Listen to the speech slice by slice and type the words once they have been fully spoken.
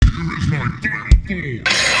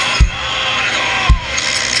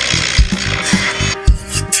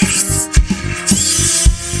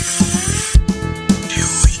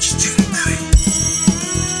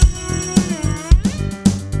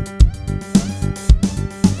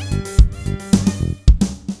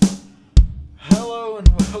Hello and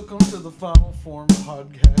welcome to the Final Form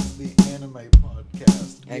Podcast, the anime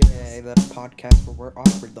podcast. AKA the podcast where we're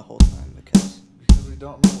awkward the whole time because we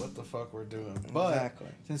don't know what the fuck we're doing. But Exactly.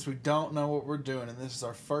 since we don't know what we're doing, and this is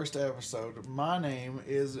our first episode, my name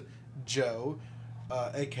is Joe,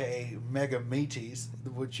 aka Mega Meaties,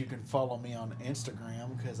 which you can follow me on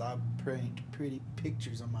Instagram because I print pretty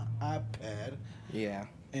pictures on my iPad. yeah,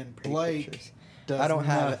 And pretty Blake pictures. does I don't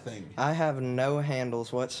have nothing. I have no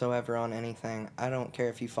handles whatsoever on anything. I don't care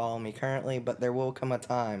if you follow me currently, but there will come a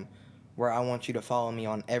time where I want you to follow me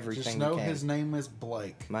on everything. Just know you can. his name is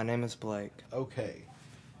Blake. My name is Blake. Okay.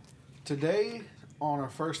 Today, on our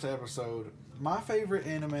first episode, my favorite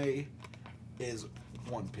anime is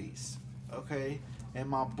One Piece. Okay? And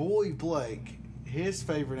my boy Blake, his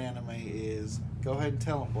favorite anime is... Go ahead and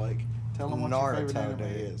tell him, Blake. Tell him what your favorite Naruto, anime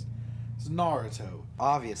dude. is. It's Naruto,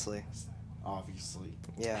 Obviously. obviously.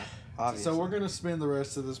 Yeah, obviously. So we're going to spend the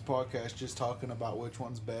rest of this podcast just talking about which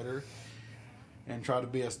one's better and try to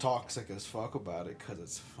be as toxic as fuck about it because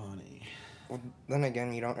it's funny. Then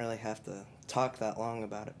again, you don't really have to talk that long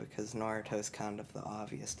about it because Naruto's kind of the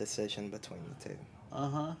obvious decision between the two.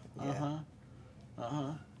 Uh-huh. Yeah. Uh-huh.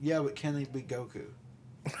 Uh-huh. Yeah, but can they beat Goku?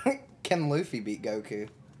 Can Luffy beat Goku?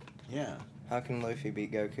 Yeah. How can Luffy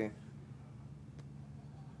beat Goku?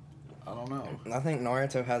 I don't know. I think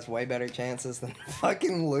Naruto has way better chances than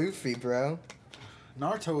fucking Luffy, bro.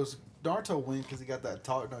 Naruto win because he got that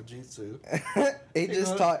talk no jutsu. he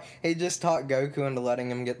just taught Goku into letting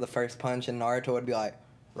him get the first punch, and Naruto would be like,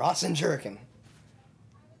 Rasen Shuriken.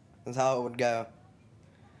 That's how it would go.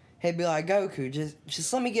 He'd be like, Goku,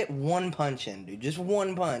 just let me get one punch in, dude. Just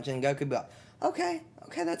one punch. And Goku'd be like, okay,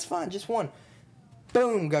 that's fine. Just one.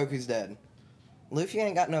 Boom, Goku's dead. Luffy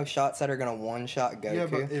ain't got no shots that are gonna one-shot Goku. Yeah,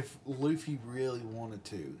 but if Luffy really wanted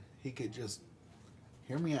to, he could just,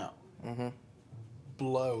 hear me out,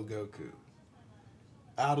 blow Goku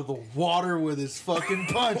out of the water with his fucking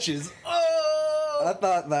punches. Oh! I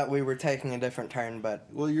thought that we were taking a different turn, but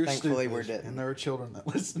Well, you're thankfully stupid, we didn't. and there are children that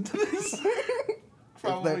listen to this.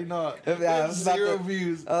 Probably not. I was about Zero to-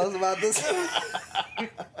 views. I was about to say,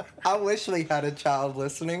 I wish we had a child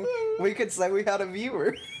listening. We could say we had a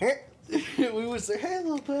viewer. We would say, "Hey,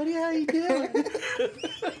 little buddy, how you doing?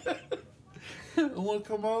 Want to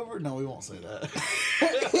come over?" No, we won't say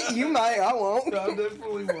that. You might, I won't. No, I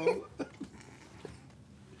definitely won't.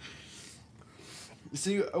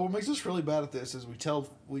 See, what makes us really bad at this is we tell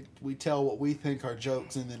what we think are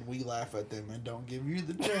jokes, and then we laugh at them and don't give you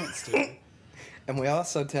the chance to. And we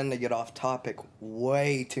also tend to get off topic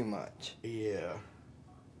way too much. Yeah.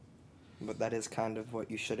 But that is kind of what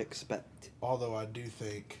you should expect. Although I do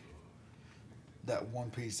think that One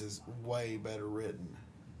Piece is way better written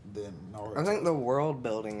than Naruto. I think the world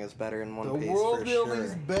building is better in One Piece. The world for building sure.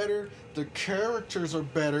 is better. The characters are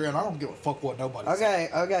better, and I don't give a fuck what nobody says.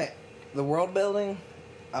 Okay. The world building,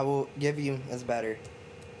 I will give you, is better.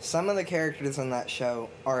 Some of the characters in that show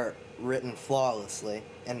are written flawlessly,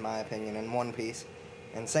 in my opinion, in One Piece.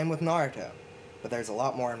 And same with Naruto. But there's a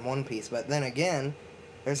lot more in One Piece. But then again,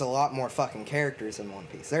 there's a lot more fucking characters in One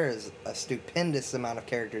Piece. There is a stupendous amount of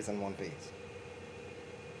characters in One Piece.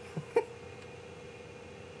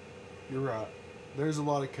 You're right. There's a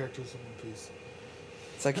lot of characters in One Piece.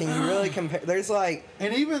 So can you really compare? There's like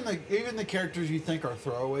And even the characters you think are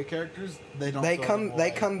throwaway characters, they don't. they throw come them they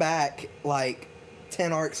away. come back like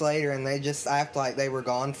 10 arcs later and they just act like they were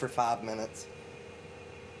gone for 5 minutes.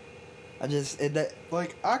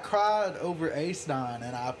 Like I cried over Ace Nine,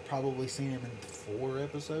 and I've probably seen him in 4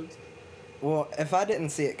 episodes. Well, if I didn't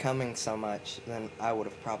see it coming so much, then I would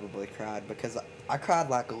have probably cried because I cried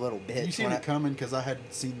like a little bitch. You seen when it coming because I had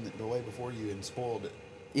seen it the way before you and spoiled it.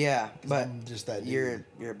 Yeah, 'Cause but I'm just that dude.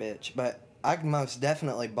 you're a bitch. But I most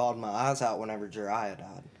definitely bawled my eyes out whenever Jiraiya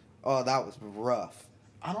died. Oh, that was rough.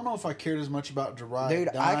 I don't know if I cared as much about Jiraiya Dude,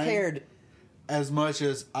 dying I cared. as much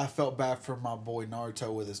as I felt bad for my boy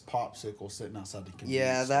Naruto with his popsicle sitting outside the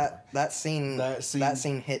convenience Yeah, store. that scene That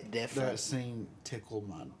scene- hit different. That scene tickled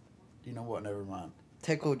my. You know what? Never mind.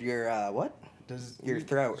 Tickled your what? Does Your it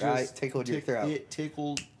throat, just right? Tickled your throat. It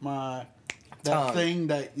tickled my Tongue. that thing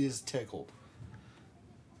that is tickled.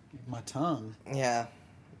 My tongue. Yeah.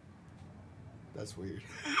 That's weird.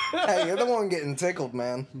 Hey, you're the one getting tickled,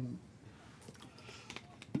 man.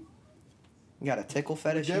 You got a tickle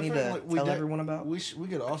fetish you need to tell everyone about? We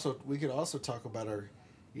could also talk about our,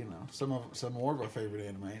 some more of our favorite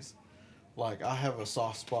animes. Like, I have a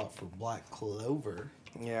soft spot for Black Clover.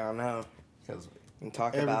 Yeah, I know. Because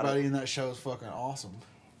Talk about everybody it. in that show is fucking awesome.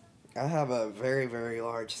 I have a very, very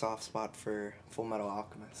large soft spot for Full Metal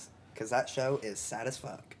Alchemist. Because that show is sad as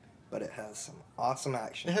fuck. But it has some awesome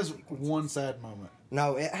action. It has sequences. one sad moment.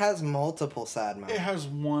 No, it has multiple sad moments. It has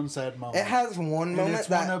one sad moment. It has one and moment it's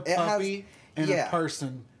that when a it puppy has, and yeah. a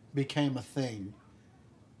person became a thing,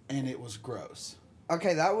 and it was gross.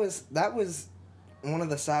 Okay, that was one of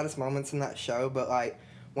the saddest moments in that show. But like,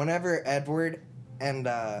 whenever Edward and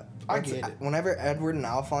whenever Edward and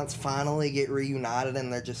Alphonse finally get reunited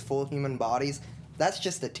and they're just full human bodies, that's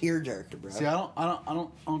just a tearjerker, bro. See, I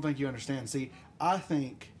don't think you understand. See, I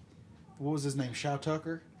think, what was his name? Shao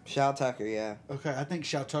Tucker. Shao Tucker, yeah. Okay, I think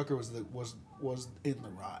Shao Tucker was in the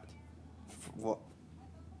right. What?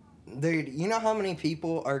 Dude, you know how many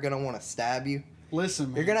people are gonna want to stab you? Listen,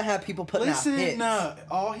 man. You're gonna have people putting out hits. No,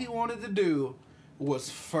 all he wanted to do was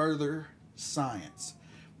further science,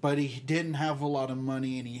 but he didn't have a lot of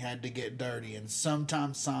money and he had to get dirty. And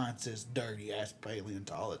sometimes science is dirty. Ask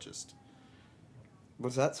paleontologist.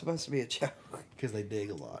 Was that supposed to be a joke? Because they dig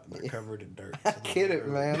a lot and they're covered in dirt. I get it,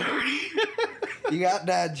 man. You got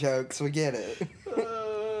dad jokes. We get it.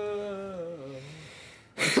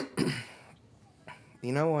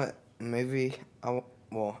 You know what movie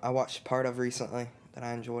I watched part of recently that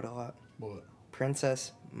I enjoyed a lot? What?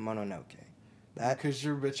 Princess Mononoke. That Because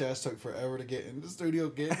your bitch ass took forever to get in the studio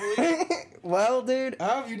Ghibli. Well, dude,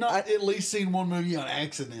 How have you not at least seen one movie on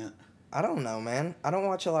accident? I don't know, man. I don't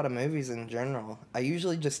watch a lot of movies in general. I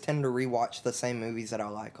usually just tend to rewatch the same movies that I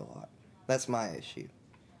like a lot. That's my issue.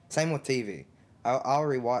 Same with TV. I'll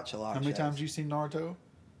rewatch a lot. How many times you seen Naruto?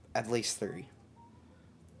 At least 3.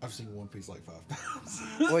 I've seen One Piece like 5 times.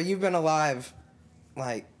 Well, you've been alive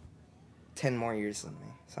like 10 more years than me,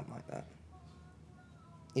 something like that.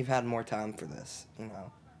 You've had more time for this, you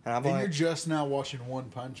know. And you're just now watching One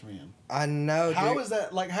Punch Man. I know. How dude. is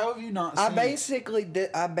that? Like, how have you not seen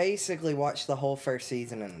I basically watched the whole first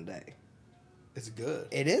season in a day. It's good.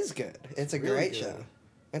 It is good. It's a really great good. show.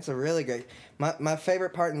 It's a really great. My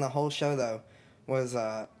favorite part in the whole show though was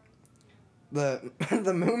the the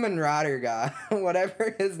Moomin Rider guy,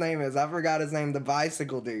 whatever his name is. I forgot his name. The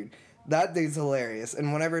bicycle dude. That dude's hilarious.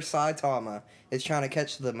 And whenever Saitama is trying to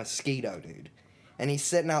catch the mosquito dude, and he's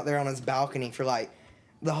sitting out there on his balcony for like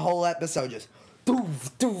the whole episode, just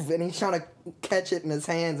doof doof, and he's trying to catch it in his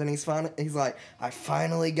hands, and he's like, I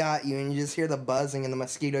finally got you, and you just hear the buzzing, and the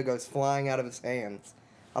mosquito goes flying out of his hands.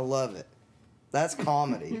 I love it. That's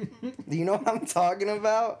comedy. Do you know what I'm talking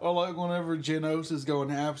about? Or like whenever Genos is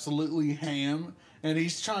going absolutely ham and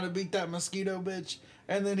he's trying to beat that mosquito bitch,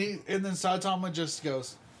 and then Saitama just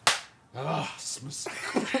goes, Yeah,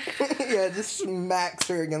 just smacks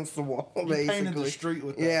her against the wall, basically. Painted the street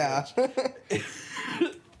with that yeah.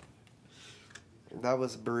 bitch. That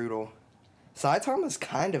was brutal. Saitama's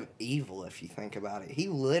kind of evil if you think about it.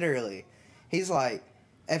 He's like,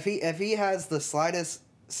 if he has the slightest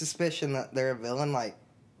suspicion that they're a villain, like,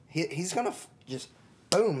 he's gonna just,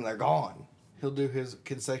 boom, they're gone. He'll do his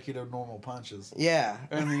consecutive normal punches. Yeah.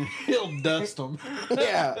 I mean, he'll dust them.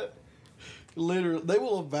 Yeah. Literally, they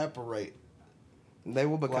will evaporate. They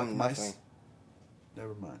will become Like nothing. mice.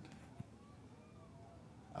 Never mind.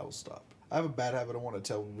 I will stop. I have a bad habit. I want to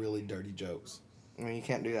tell really dirty jokes. I mean, you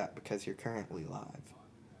can't do that because you're currently live.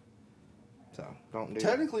 So, don't do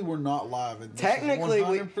Technically, we're not live. And Technically,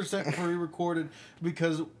 we 100% pre-recorded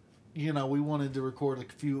because, you know, we wanted to record a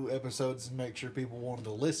few episodes and make sure people wanted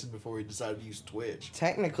to listen before we decided to use Twitch.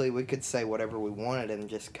 Technically, we could say whatever we wanted and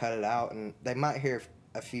just cut it out, and they might hear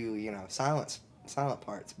a few, you know, silent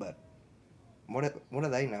parts, but what do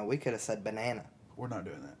they know? We could have said banana. We're not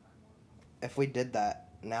doing that. If we did that,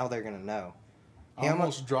 now they're going to know. I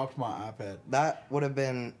almost dropped my iPad. That would have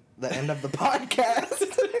been the end of the podcast.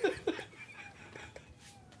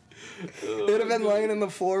 It would have been laying on the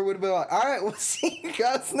floor. Would have been like, all right, we'll see you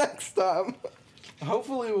guys next time.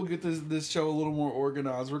 Hopefully, we'll get this show a little more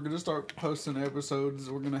organized. We're gonna start posting episodes.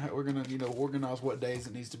 We're gonna organize what days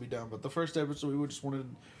it needs to be done. But the first episode, we just wanted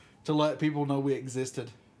to let people know we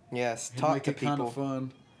existed. Yes, And talk make to it kind people of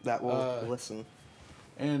fun. that will listen.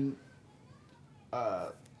 And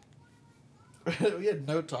we had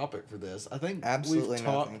no topic for this. I think Absolutely we've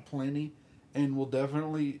talked nothing. plenty, and we'll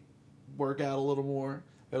definitely work out a little more.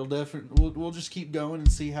 We'll just keep going and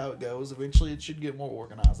see how it goes. Eventually, it should get more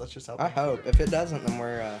organized. That's just how. I hope. If it doesn't,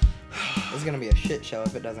 then it's gonna be a shit show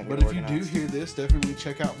if it doesn't But get if organized. you do hear this, definitely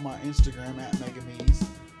check out my Instagram at Megamees,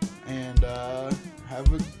 and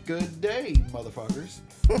have a good day, motherfuckers.